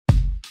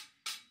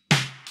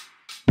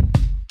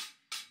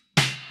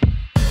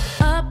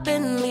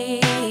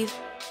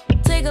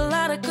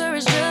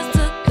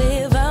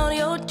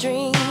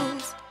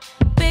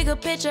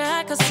future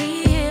I could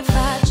see if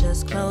I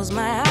just close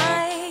my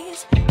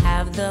eyes.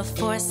 Have the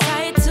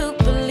foresight to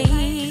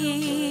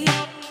believe.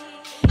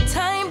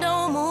 Time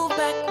don't move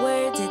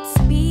backwards, it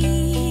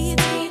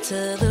speeds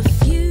to the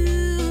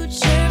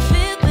future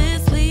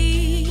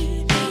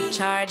fearlessly.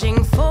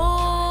 Charging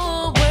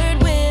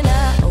forward when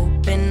I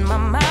open my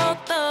mouth,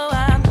 though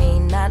I may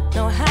not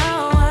know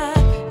how. I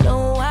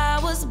know I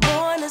was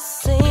born to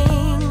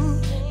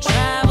sing.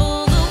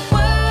 Travel the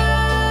world,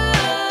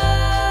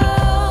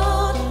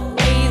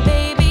 raise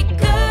baby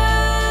girls,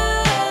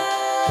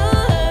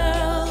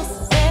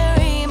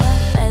 marry my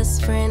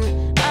best friend.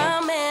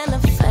 I'm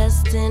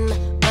manifesting,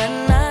 but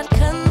not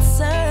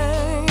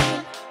concerned.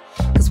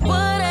 'Cause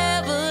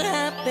whatever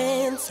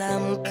happens,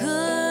 I'm good.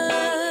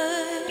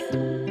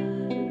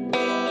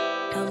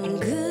 I'm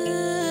good.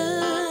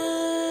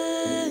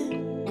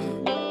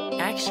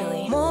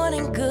 Actually, more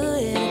than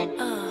good.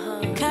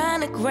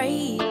 Kinda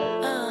great.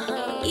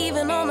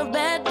 Even on the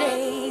bad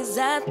days,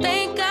 I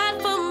thank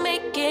God for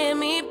making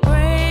me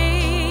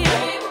brave.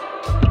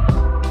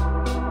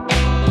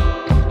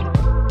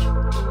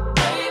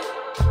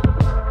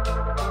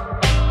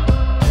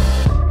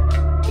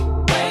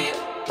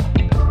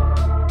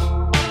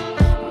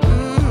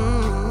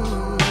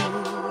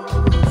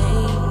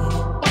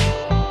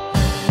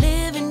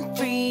 Living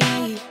free.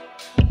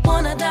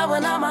 Wanna die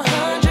when I'm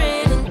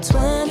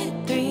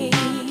 123.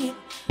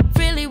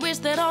 Really wish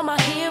that all my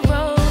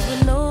heroes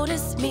would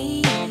notice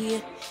me,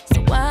 so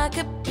I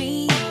could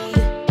be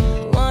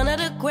one of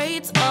the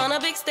greats on a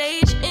big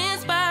stage,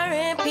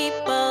 inspiring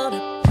people to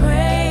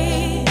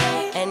pray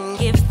and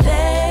give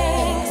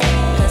thanks.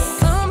 'Cause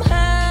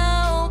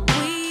somehow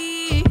we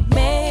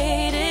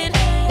made it.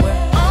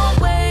 We're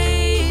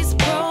always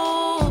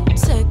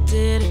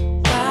protected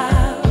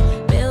while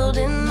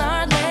building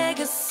our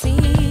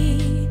legacy.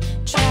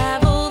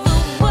 Travel the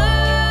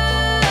world,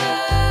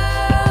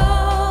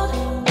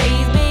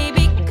 raise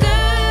baby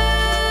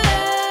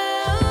girls.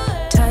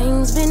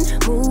 Time's been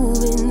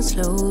moving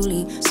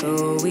slowly, so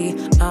we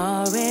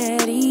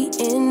already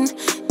in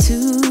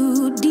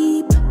too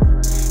deep.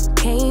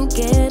 Can't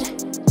get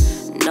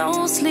no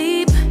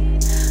sleep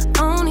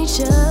on each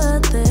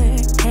other,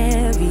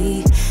 heavy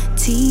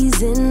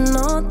teasing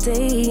all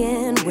day.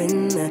 And when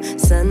the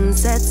sun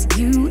sets,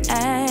 you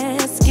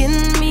asking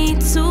me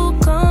to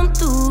come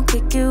through,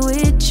 kick it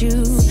with you.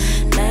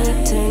 Night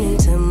turn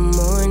to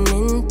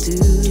morning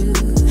dew.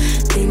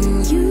 Then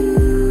you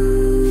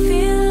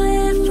feel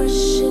it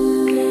rushing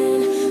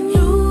and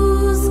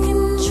lose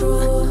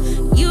control.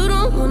 You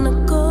don't wanna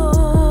go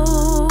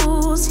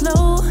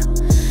slow,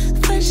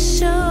 for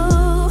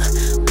sure.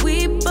 We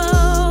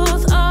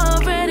both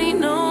already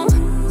know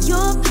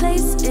your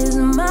place is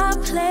my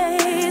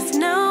place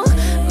now.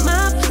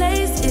 My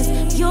place is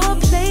your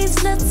place,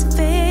 let's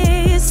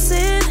face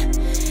it.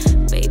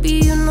 Baby,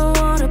 you know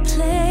all the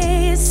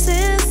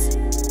places.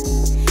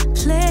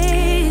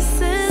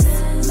 Places.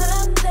 My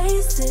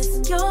place is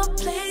your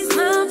place.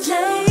 My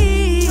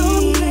place. Your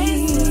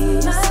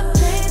place. My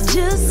place.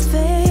 Just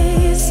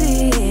face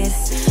it.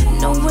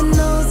 No one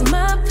knows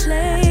my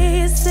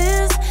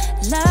places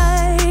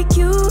like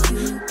you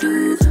do.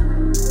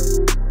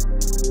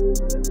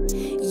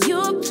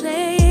 Your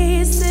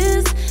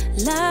places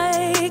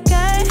like I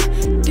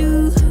do.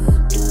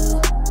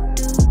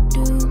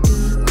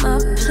 My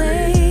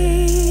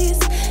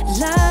place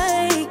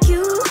like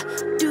you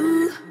do.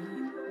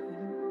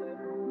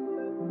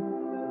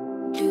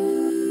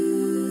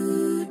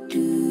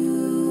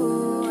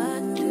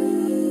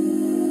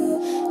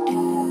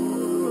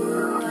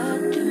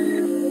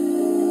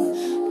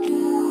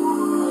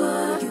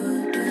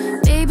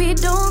 Baby,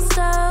 don't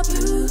stop.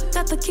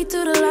 Got the key to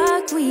the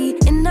lock. We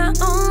in our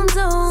own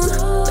zone.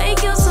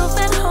 Make yourself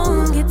at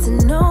home. Get to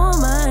know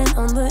mine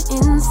on the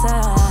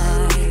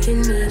inside. Can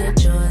meet at